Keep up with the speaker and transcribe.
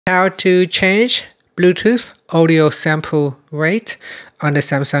how to change Bluetooth audio sample rate on the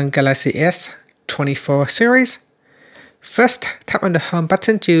Samsung Galaxy S24 series. First, tap on the home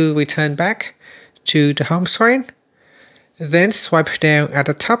button to return back to the home screen. Then swipe down at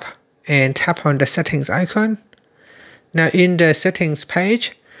the top and tap on the settings icon. Now in the settings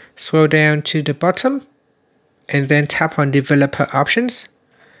page, scroll down to the bottom and then tap on developer options.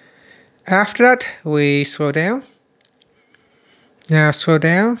 After that, we scroll down. Now scroll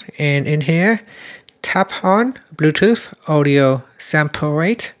down and in here, tap on Bluetooth audio sample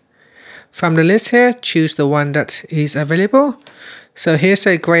rate. From the list here, choose the one that is available. So here's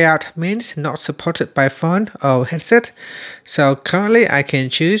a grey out means not supported by phone or headset. So currently I can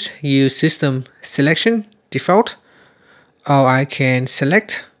choose use system selection default, or I can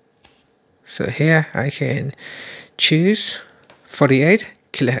select. So here I can choose 48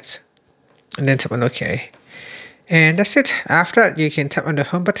 kHz and then tap on OK. And that's it. After that, you can tap on the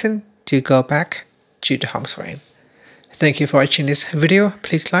home button to go back to the home screen. Thank you for watching this video.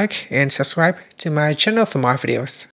 Please like and subscribe to my channel for more videos.